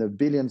revenues in the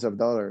billions of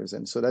dollars.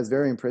 And so that's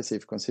very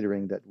impressive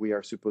considering that we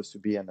are supposed to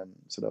be in a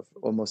sort of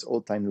almost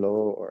all-time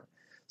low or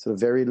sort of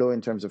very low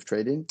in terms of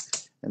trading.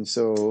 And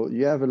so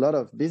you have a lot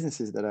of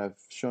businesses that have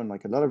shown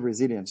a lot of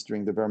resilience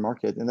during the bear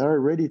market and are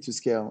ready to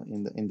scale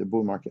in the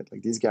bull market.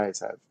 Like these guys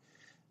have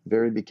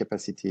very big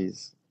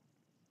capacities,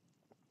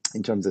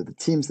 in terms of the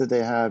teams that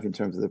they have, in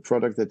terms of the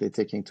product that they're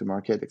taking to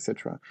market,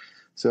 etc.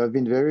 So I've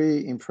been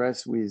very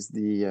impressed with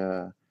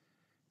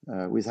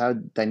how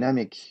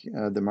dynamic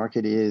the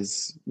market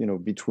is,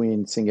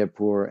 between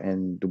Singapore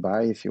and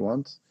Dubai, if you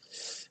want.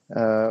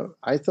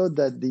 I thought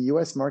that the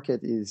US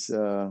market is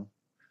a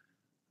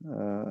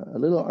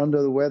little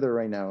under the weather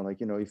right now.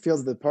 It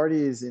feels the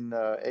party is in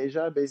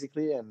Asia,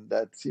 basically, and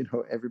that,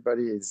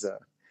 everybody is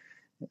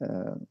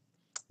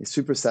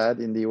super sad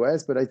in the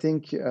US. But I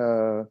think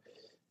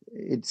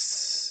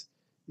it's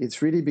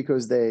really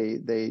because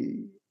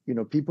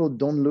people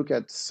don't look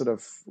at sort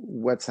of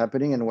what's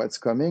happening and what's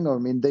coming. I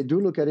mean, they do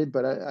look at it,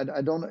 but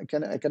I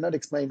cannot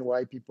explain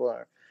why people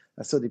are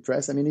so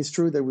depressed. I mean, it's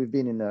true that we've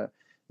been in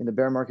a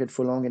bear market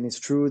for long, and it's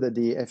true that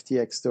the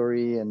FTX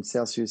story and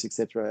Celsius,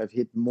 etc., have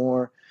hit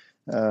more.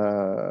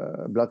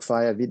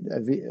 BlockFi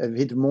have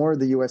hit more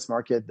the US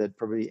market than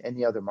probably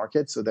any other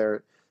market. So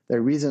there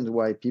are reasons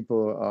why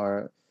people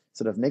are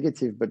sort of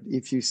negative. But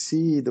if you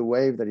see the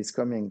wave that is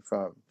coming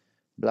from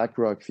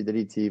BlackRock,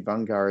 Fidelity,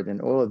 Vanguard,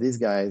 and all of these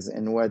guys,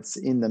 and what's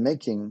in the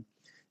making,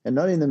 and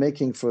not in the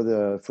making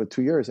for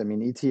 2 years. I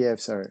mean,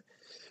 ETFs are,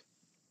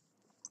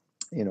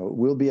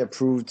 will be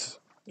approved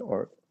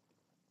or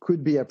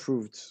could be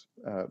approved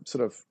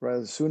sort of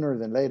rather sooner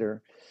than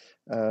later.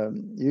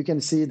 You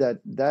can see that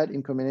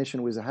in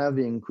combination with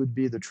halving could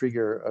be the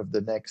trigger of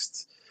the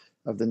next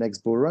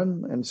bull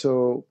run. And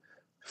so,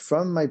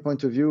 from my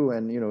point of view,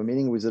 and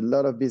meeting with a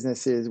lot of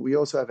businesses, we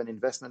also have an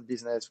investment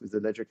business with the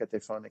Ledger Cathay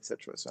Fund,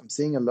 etc. So I'm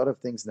seeing a lot of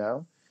things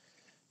now,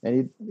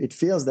 and it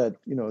feels that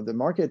the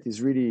market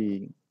is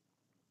really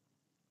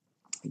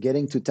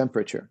getting to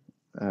temperature,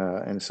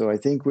 and so I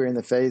think we're in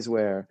the phase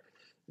where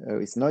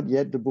it's not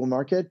yet the bull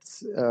market.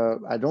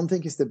 I don't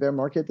think it's the bear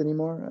market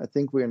anymore. I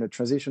think we're in a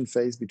transition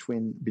phase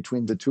between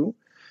the two.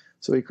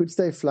 So it could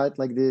stay flat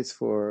like this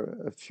for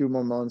a few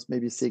more months,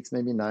 maybe 6,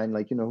 maybe 9.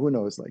 Who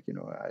knows?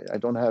 I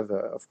don't have,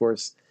 of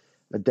course,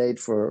 a date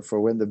for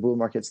when the bull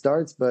market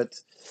starts.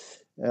 But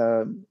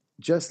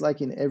just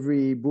like in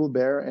every bull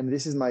bear, and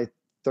this is my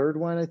third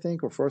one, I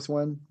think, or fourth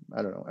one.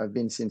 I don't know. I've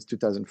been since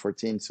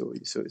 2014, so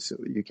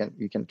you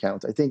can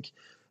count. I think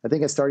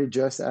I started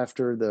just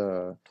after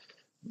the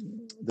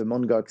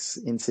Mt. Gox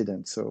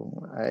incident. So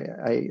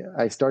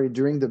I started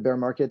during the bear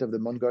market of the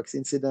Mt. Gox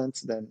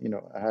incident. Then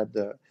I had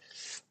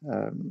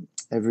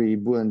every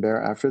bull and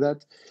bear after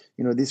that.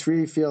 This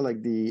really feel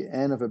like the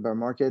end of a bear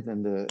market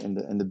and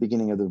the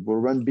beginning of the bull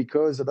run,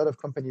 because a lot of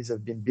companies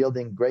have been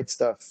building great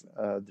stuff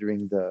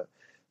during the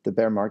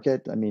bear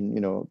market. I mean,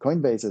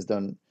 Coinbase has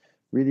done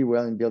really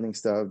well in building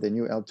stuff. The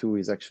new L2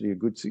 is actually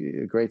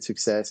a great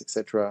success,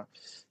 etc.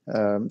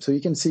 So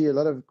you can see a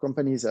lot of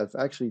companies have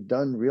actually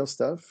done real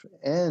stuff,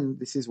 and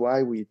this is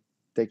why we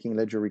taking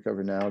Ledger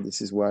Recover now.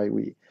 This is why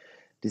we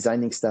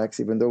designing stacks,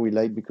 even though we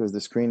late because the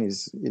screen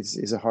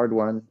is a hard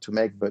one to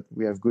make, but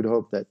we have good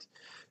hope that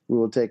we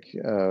will take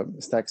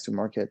stacks to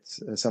market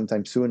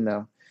sometime soon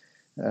now.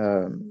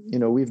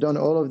 We've done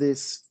all of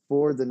this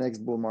for the next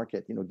bull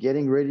market.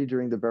 Getting ready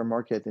during the bear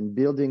market and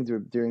building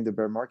during the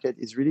bear market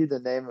is really the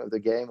name of the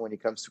game when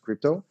it comes to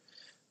crypto.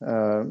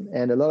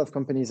 And a lot of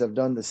companies have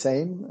done the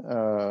same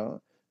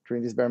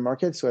during this bear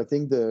market. So I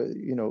think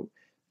the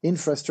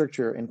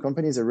infrastructure and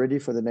companies are ready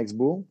for the next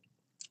bull,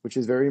 which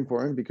is very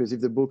important, because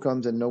if the bull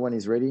comes and no one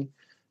is ready,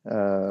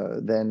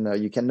 then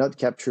you cannot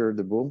capture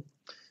the bull.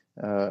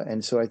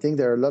 And so I think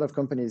there are a lot of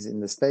companies in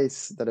the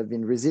space that have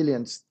been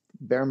resilient,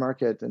 bear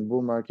market and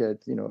bull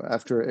market,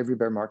 after every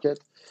bear market,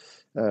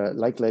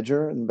 like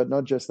Ledger, but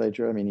not just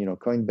Ledger. I mean,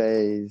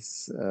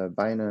 Coinbase,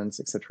 Binance,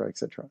 et cetera.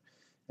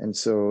 And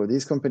so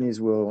these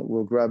companies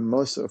will grab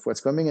most of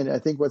what's coming. And I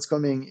think what's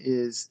coming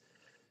is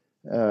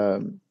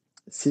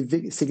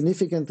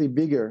significantly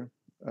bigger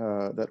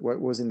than what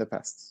was in the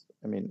past.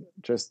 I mean,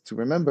 just to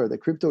remember that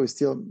crypto is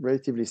still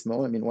relatively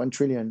small. I mean, 1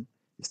 trillion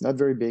is not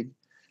very big.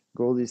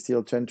 Gold is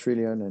still 10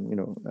 trillion,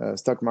 and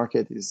stock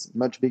market is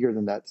much bigger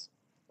than that.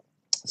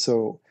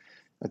 So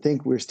I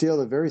think we're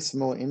still a very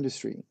small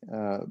industry,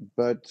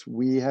 but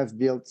we have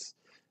built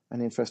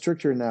an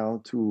infrastructure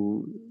now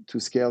to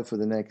scale for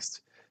the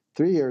next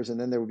 3 years, and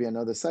then there will be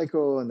another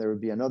cycle, and there will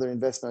be another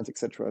investment,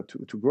 etc.,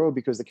 to grow,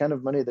 because the kind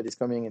of money that is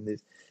coming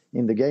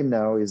in the game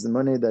now is the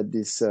money that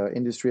this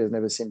industry has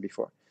never seen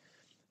before.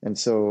 And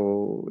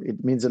so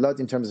it means a lot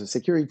in terms of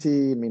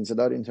security, it means a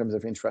lot in terms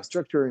of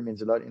infrastructure, it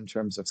means a lot in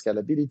terms of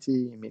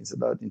scalability, it means a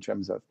lot in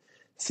terms of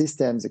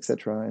systems,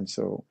 etc. And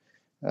so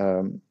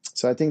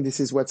I think this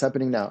is what's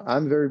happening now.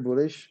 I'm very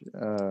bullish,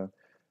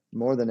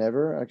 more than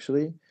ever,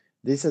 actually.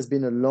 This has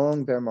been a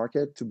long bear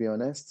market, to be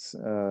honest.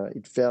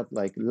 It felt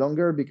like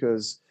longer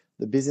because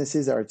the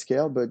businesses are at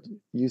scale, but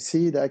you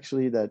see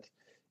that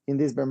in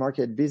this bear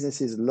market,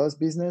 businesses lost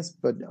business,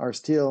 but are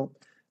still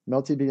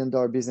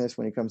multi-billion-dollar business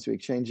when it comes to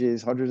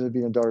exchanges, hundreds of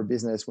billion-dollar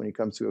business when it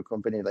comes to a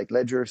company like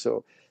Ledger.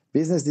 So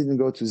business didn't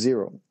go to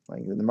zero.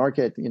 Like the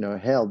market,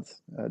 held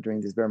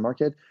during this bear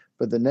market,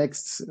 but the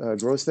next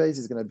growth phase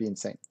is going to be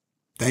insane.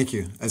 Thank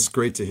you. That's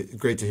great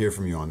to hear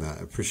from you on that.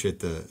 I appreciate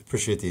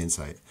the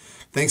insight.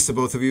 Thanks to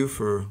both of you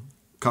for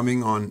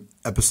coming on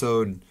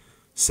episode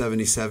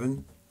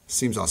 77.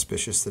 Seems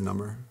auspicious, the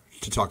number,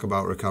 to talk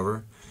about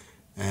Recover.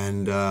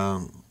 And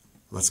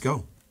let's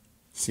go.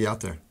 See you out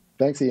there.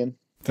 Thanks, Ian.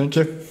 Thank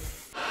you.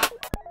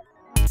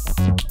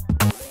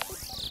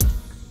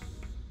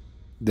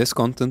 This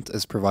content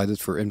is provided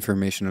for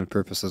informational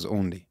purposes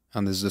only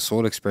and is the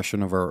sole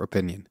expression of our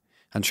opinion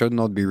and should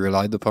not be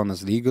relied upon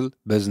as legal,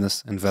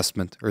 business,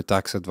 investment, or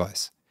tax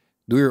advice.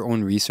 Do your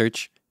own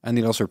research.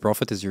 Any loss or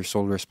profit is your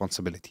sole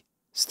responsibility.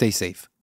 Stay safe.